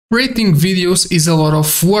Creating videos is a lot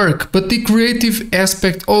of work, but the creative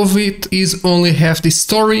aspect of it is only half the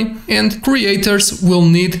story, and creators will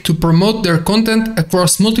need to promote their content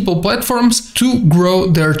across multiple platforms to grow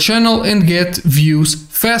their channel and get views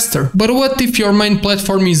faster. But what if your main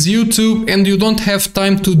platform is YouTube and you don't have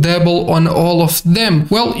time to dabble on all of them?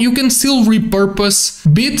 Well, you can still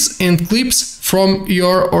repurpose bits and clips from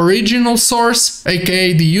your original source,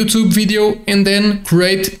 aka the YouTube video, and then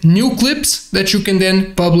create new clips that you can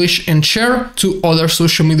then publish and share to other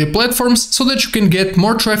social media platforms so that you can get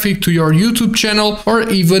more traffic to your YouTube channel or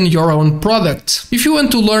even your own product. If you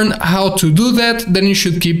want to learn how to do that, then you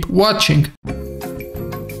should keep watching.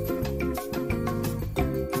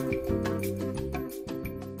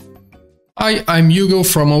 Hi, I'm Hugo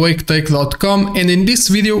from awaketech.com, and in this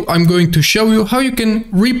video I'm going to show you how you can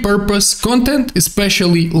repurpose content,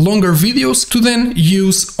 especially longer videos, to then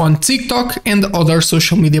use on TikTok and other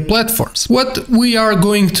social media platforms. What we are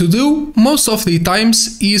going to do most of the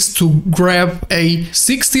times is to grab a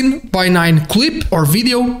 16:9 clip or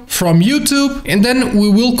video from YouTube, and then we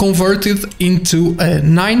will convert it into a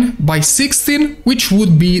 9:16, which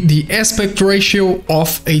would be the aspect ratio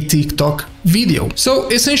of a TikTok video. So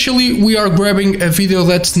essentially we are grabbing a video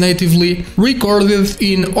that's natively recorded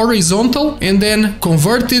in horizontal and then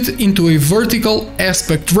convert it into a vertical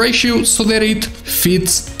aspect ratio so that it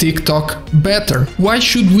fits TikTok better. Why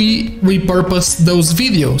should we repurpose those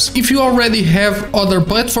videos? If you already have other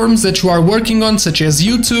platforms that you are working on, such as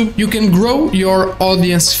YouTube, you can grow your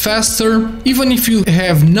audience faster. Even if you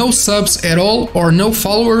have no subs at all or no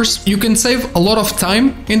followers, you can save a lot of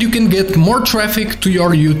time and you can get more traffic to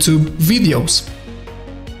your YouTube videos.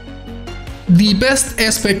 The best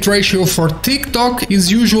aspect ratio for TikTok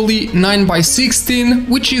is usually 9:16,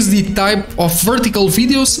 which is the type of vertical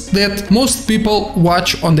videos that most people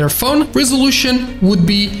watch on their phone. Resolution would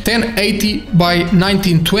be 1080 by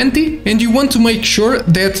 1920, and you want to make sure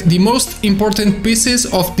that the most important pieces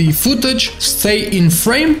of the footage stay in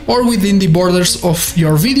frame or within the borders of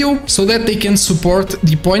your video so that they can support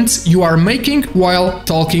the points you are making while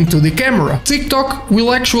talking to the camera. TikTok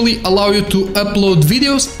will actually allow you to upload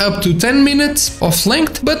videos up to 10 minutes of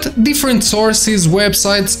length, but different sources,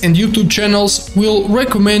 websites and YouTube channels will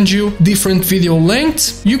recommend you different video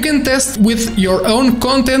lengths. You can test with your own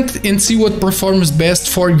content and see what performs best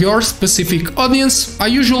for your specific audience. I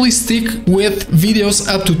usually stick with videos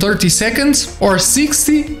up to 30 seconds or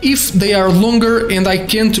 60 if they are longer and I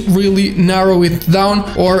can't really narrow it down,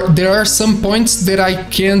 or there are some points that I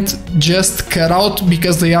can't just cut out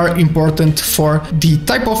because they are important for the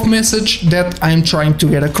type of message that I'm trying to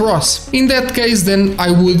get across. In that case, then I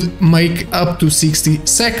would make up to 60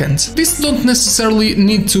 seconds. This don't necessarily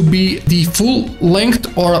need to be the full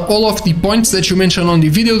length or all of the points that you mention on the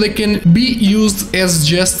video. They can be used as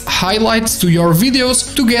just highlights to your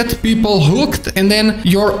videos to get people hooked, and then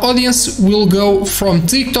your audience will go from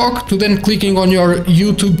TikTok to then clicking on your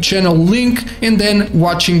YouTube channel link and then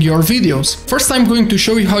watching your videos. First, I'm going to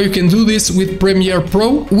show you how you can do this with Premiere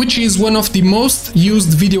Pro, which is one of the most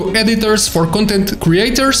used video editors for content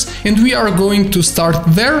creators, and we are going to start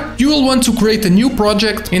there. You will want to create a new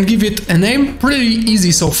project and give it a name. Pretty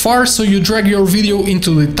easy so far. So you drag your video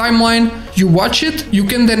into the timeline, you watch it, you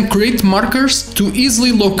can then create markers to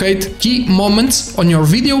easily locate key moments on your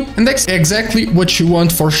video, and that's exactly what you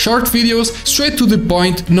want for short videos, straight to the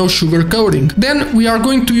point, no sugarcoating. Then we are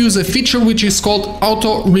going to use a feature which is called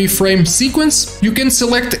auto reframe sequence. You can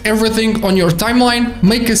select everything on your timeline,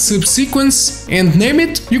 make a subsequence and name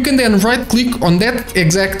it. You can then right click on that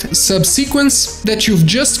exact subsequence that you've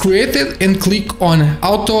just created and click on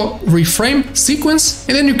auto reframe sequence,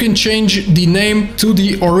 and then you can change the name to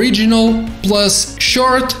the original plus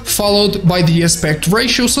short followed by the aspect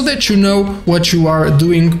ratio so that you know what you are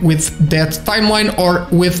doing with that timeline or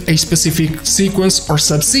with a specific sequence or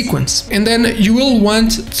subsequence. And then you will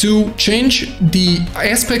want to change the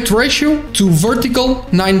aspect ratio to vertical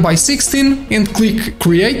 9:16 and click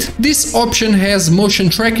create. This option has motion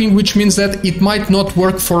tracking, which means that it might not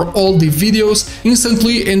work for all the videos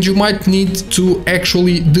instantly and you might need to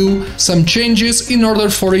actually do some changes in order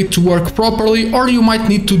for it to work properly, or you might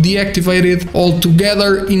need to deactivate it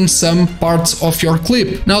altogether in some parts of your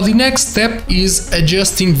clip. Now the next step is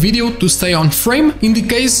adjusting video to stay on frame. In the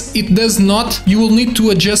case it does not, you will need to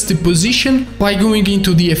adjust the position by going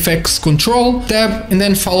into the effects control tab and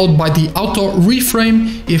then followed by the auto reframe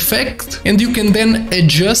effect, and you can then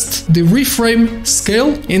adjust the reframe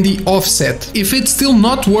scale and the offset. If it's still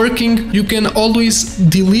not working, you can always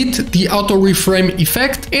delete the auto reframe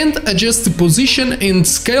effect and adjust the position and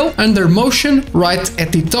scale under motion right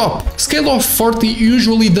at the top. Scale of 40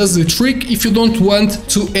 usually does the trick if you don't want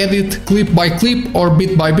to edit clip by clip or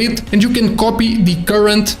bit by bit, and you can copy the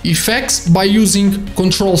current effects by using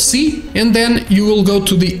Ctrl+C, and then you will go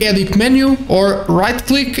to the edit menu or right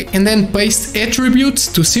click and then paste attributes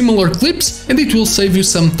to similar clips, and it will save you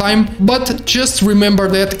some time, but just remember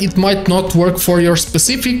that it might not work for your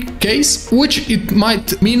specific case, which it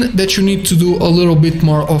might mean that you need to do a little bit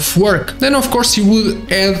more of work. Then of course you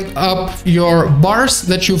would add up your bars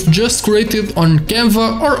that you've just created on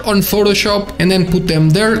Canva or on Photoshop and then put them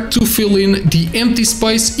there to fill in the empty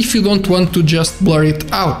space if you don't want to just blur it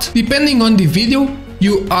out. Depending on the video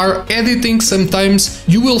you are editing, sometimes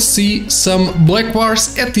you will see some black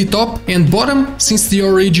bars at the top and bottom since the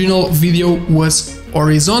original video was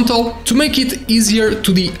horizontal. To make it easier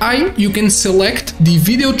to the eye, you can select the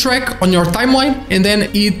video track on your timeline and then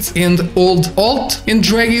hit and hold Alt and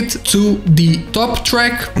drag it to the top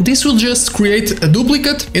track. This will just create a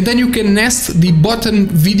duplicate, and then you can nest the bottom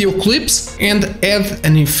video clips and add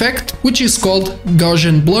an effect which is called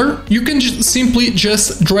Gaussian blur. You can simply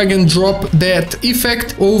just drag and drop that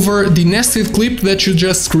effect over the nested clip that you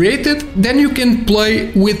just created. Then you can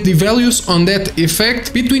play with the values on that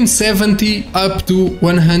effect between 70 up to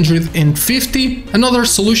 150. Another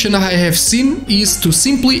solution I have seen is to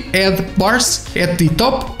simply add bars at the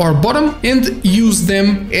top or bottom and use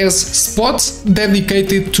them as spots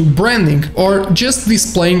dedicated to branding or just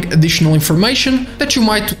displaying additional information that you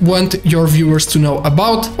might want your viewers to know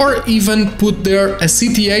about, or even put there a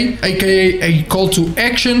CTA, aka a call to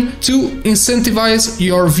action, to incentivize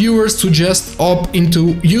your viewers to just hop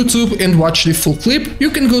into YouTube and watch the full clip.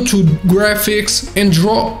 You can go to graphics and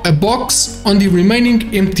draw a box on the remaining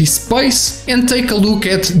empty space and take a look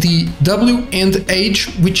at the W and H,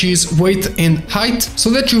 which is weight and height, so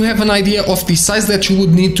that you have an idea of the size that you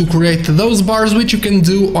would need to create those bars, which you can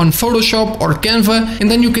do on Photoshop or Canva,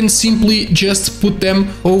 and then you can simply just put them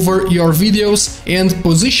over your videos and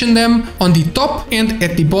position them on the top and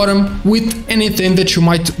at the bottom with anything that you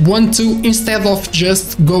might want to, instead of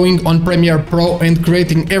just going on Premiere Pro and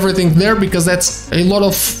creating everything there, because that's a lot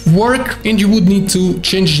of work and you would need to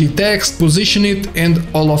change the text, position it and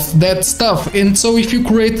all of that stuff. And so if you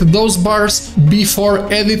create those bars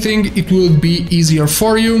before editing, it will be easier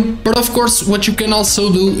for you. But of course what you can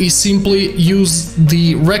also do is simply use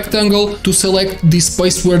the rectangle to select the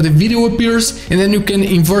space where the video appears, and then you can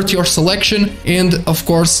invert your selection and of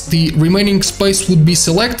course the remaining space would be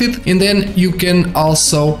selected, and then you can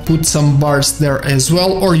also put some bars there as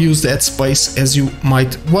well, or use that space as you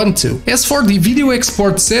might want to. As for the video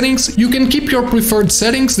export settings, you can keep your preferred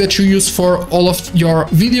settings that you use for all of your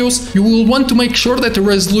videos. You will want to make sure that the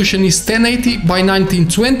resolution is 1080 by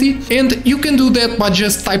 1920, and you can do that by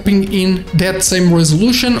just typing in that same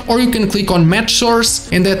resolution, or you can click on match source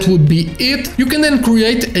and that would be it. You can then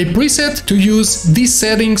create a preset to use these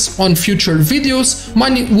settings on future videos.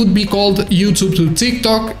 Mine would be called YouTube to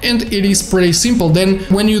TikTok, and it is pretty simple. Then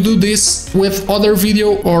when you do this with other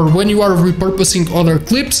video or when you are repurposing other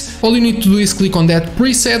clips, all you need to do is click on that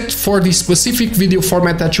preset for the specific video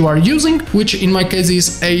format that you are using, which in my case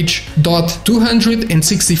is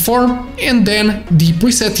H.264, and then the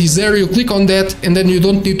preset is there. You click on that and then you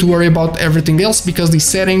don't need to worry about everything else because the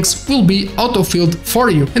settings will be auto-filled for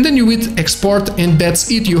you, and then you hit export and that's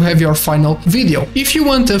it. You have your final video. If you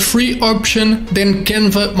want a free option, then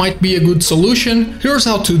Canva might be a good solution. Here's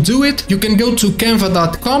how to do it. You can go to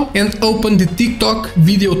canva.com and open the TikTok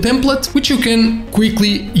video template, which you can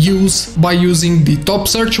quickly use by using the top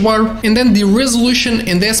search bar, and then the resolution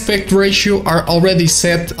and aspect ratio are already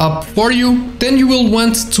set up for you. Then you will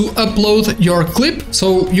want to upload your clip,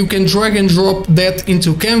 so you can drag and drop that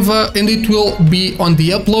into Canva and it will be on the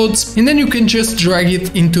uploads, and then you can just drag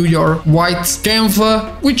it into your white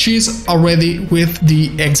Canva, which is already with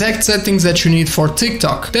the exact settings that you need for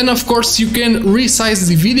TikTok. Then of course you can resize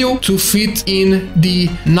the video to fit in the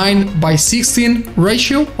 9:16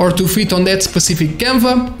 ratio or to fit on that specific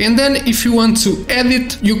Canva, and then if you want to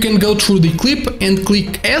edit, you can go through the clip and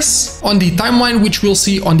click S on the timeline, which we'll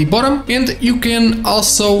see on the bottom, and you can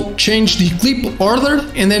also change the clip order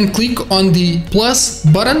and then click on the plus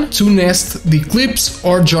button to nest the clips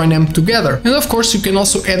or join them together. And of course you can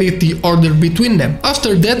also edit the order between them.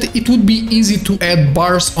 After that, it would be easy to add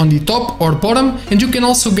bars on the top or bottom, and you can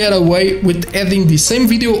also get away with adding the same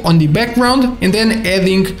video on the background and then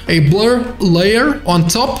adding a blur layer on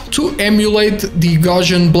top to emulate the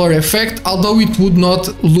Gaussian blur effect, although it would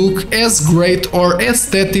not look as great or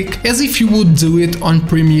aesthetic as if you would do it on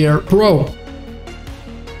Premiere Pro.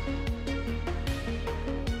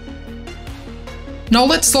 Now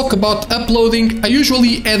let's talk about uploading. I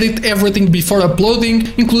usually edit everything before uploading,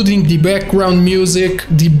 including the background music,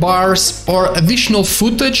 the bars, or additional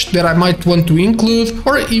footage that I might want to include,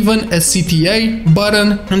 or even a CTA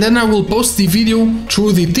button, and then I will post the video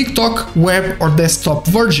through the TikTok web or desktop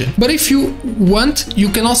version. But if you want, you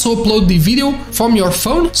can also upload the video from your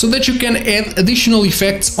phone so that you can add additional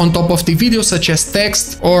effects on top of the video, such as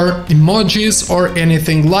text or emojis or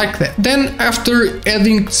anything like that. Then after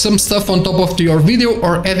adding some stuff on top of your video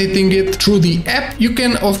or editing it through the app, you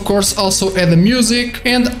can of course also add the music,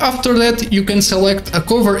 and after that you can select a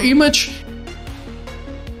cover image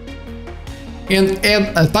and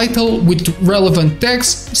add a title with relevant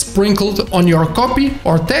text sprinkled on your copy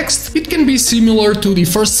or text. It can be similar to the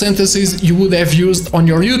first sentences you would have used on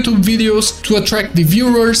your YouTube videos to attract the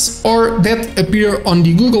viewers, or that appear on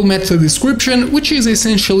the Google meta description, which is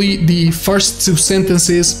essentially the first two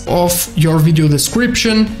sentences of your video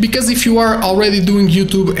description. Because if you are already doing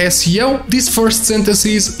YouTube SEO, these first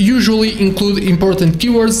sentences usually include important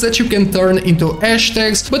keywords that you can turn into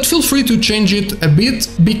hashtags, but feel free to change it a bit,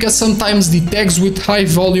 because sometimes the tags with high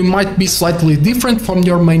volume might be slightly different from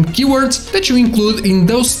your main keywords that you include in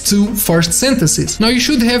those two first sentences. Now you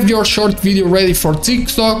should have your short video ready for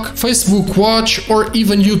TikTok, Facebook Watch, or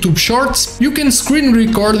even YouTube Shorts. You can screen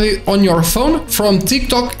record it on your phone from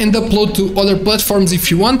TikTok and upload to other platforms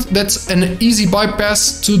if you want. That's an easy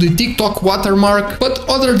bypass to the TikTok watermark. But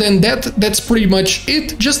other than that, that's pretty much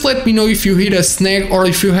it. Just let me know if you hit a snag or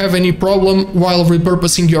if you have any problem while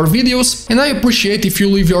repurposing your videos, and I appreciate if you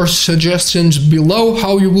leave your suggestions below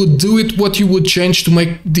how you would do it, what you would change to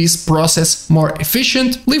make this process more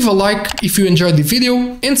efficient. Leave a like if you enjoyed the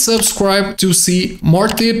video and subscribe to see more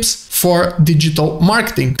tips for digital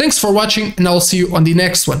marketing. Thanks for watching, and I'll see you on the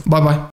next one. Bye bye.